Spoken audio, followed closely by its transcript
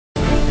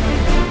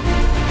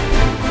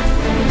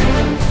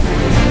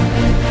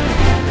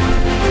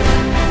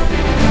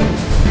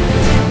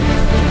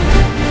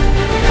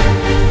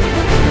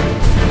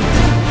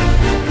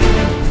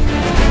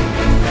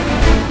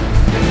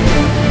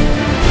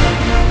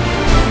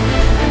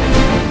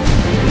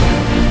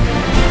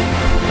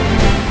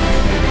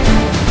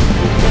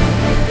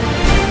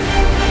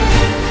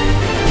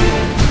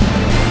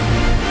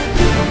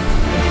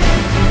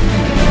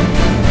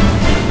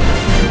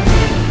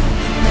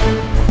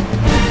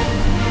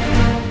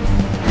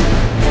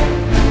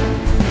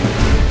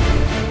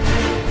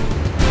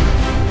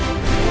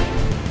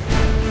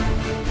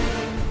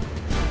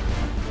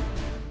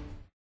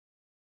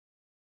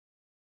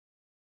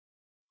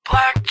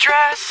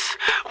dress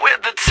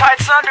with the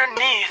tights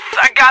underneath.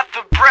 I got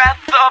the breath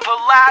of a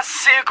last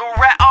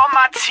cigarette on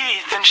my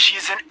teeth. And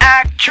she's an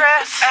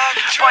actress,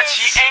 but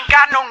she ain't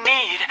got no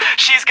need.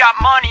 She's got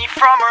money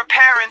from her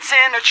parents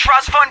in a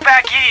trust fund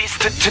back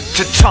east.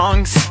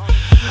 Tongues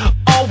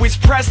always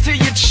pressed to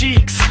your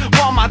cheeks,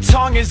 while my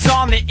tongue is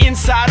on the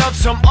inside of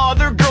some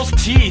other girl's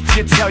teeth.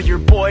 You tell your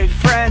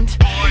boyfriend,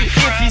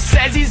 if he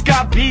says he's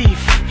got beef,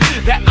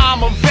 that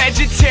I'm a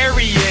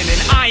vegetarian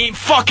and I ain't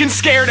fucking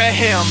scared of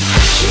him.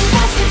 She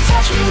wants to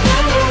touch me,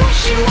 woo.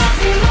 She wants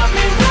to love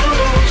me,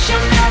 woo.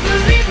 She'll never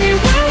leave me,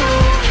 woo.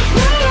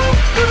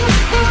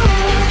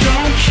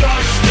 Don't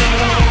trust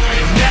her,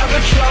 never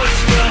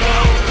trust her.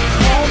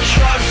 Won't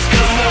trust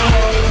her,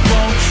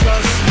 won't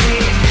trust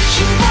me.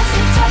 She wants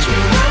to touch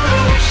me,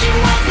 woo. She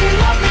wants to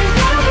love me,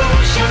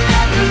 woo. She'll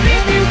never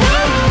leave me,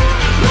 woo.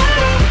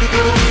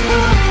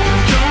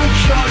 Don't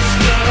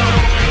trust her,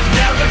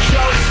 never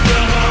trust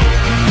her.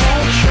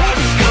 Won't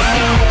trust her,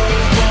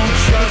 won't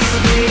trust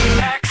me.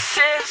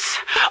 X's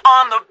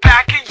on the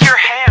back of your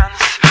hands,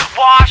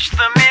 wash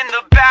them in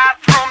the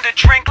bathroom to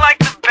drink like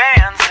the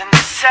bands. And the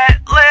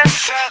set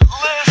list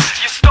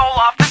you stole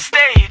off the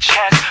stage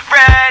had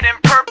red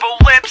and purple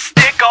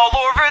lipstick all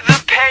over the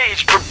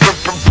page.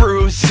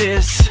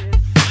 Bruises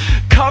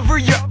cover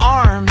your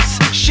arms,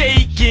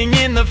 shaking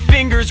in the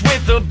fingers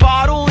with a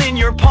bottle in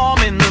your palm.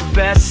 And the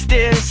best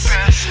is,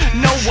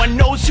 no one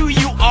knows who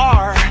you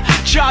are,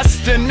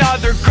 just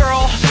another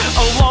girl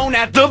alone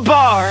at the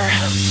bar.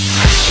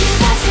 She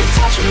wants to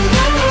touch me,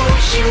 woo.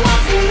 She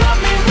wants to love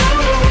me,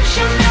 woo.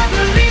 She'll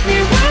never leave me,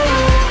 woo.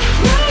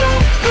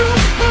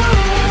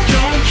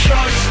 Don't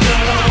trust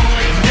her,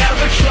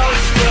 never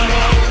trust her.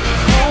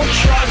 Won't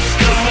trust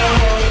her,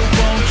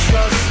 won't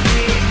trust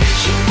me.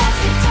 She wants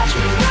to touch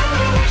me,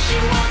 woo. She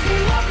wants to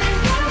love me,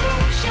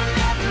 woo. She'll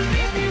never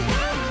leave me,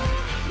 woo.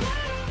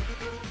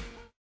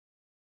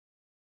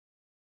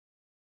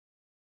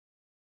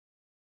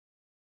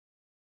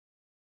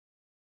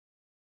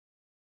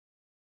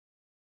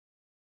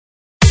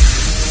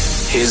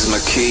 Here's my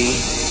key,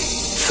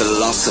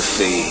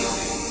 philosophy.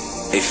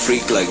 A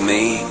freak like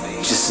me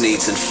just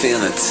needs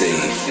infinity.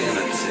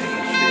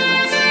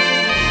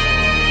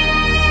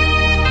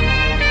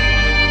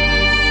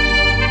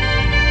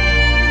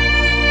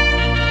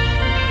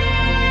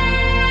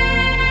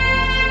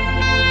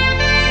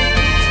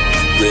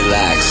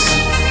 Relax,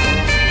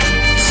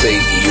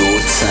 take your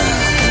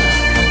time.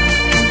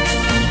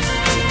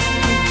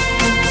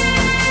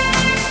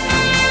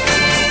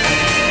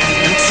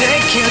 And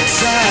take your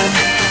time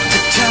to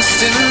trust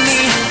in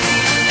me,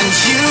 and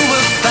you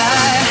will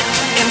find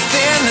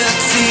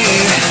infinity,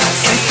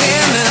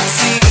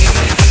 infinity.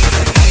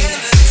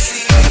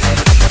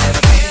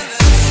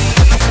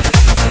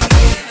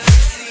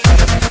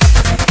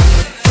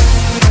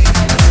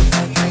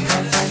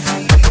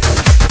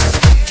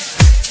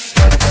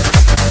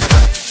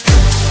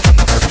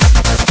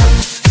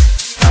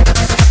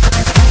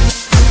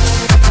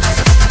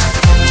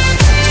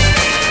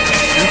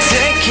 And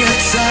take your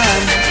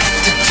time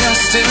to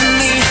trust in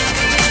me,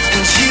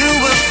 and you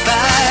will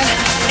find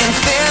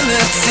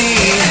infinity,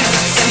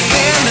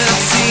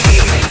 infinity.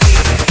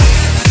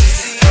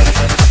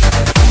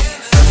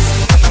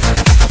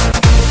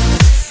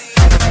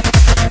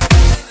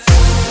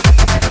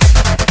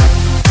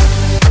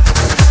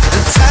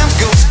 And time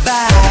goes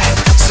by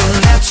so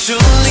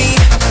naturally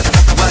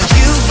while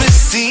you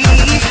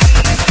receive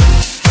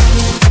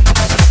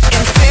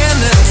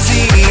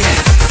infinity.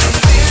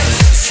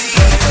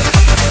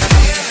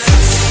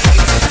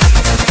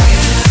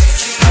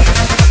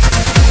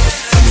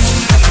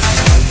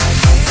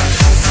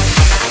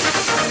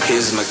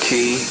 Here's my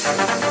key,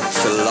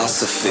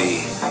 philosophy.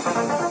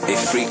 A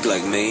freak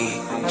like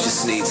me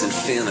just needs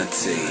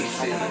infinity.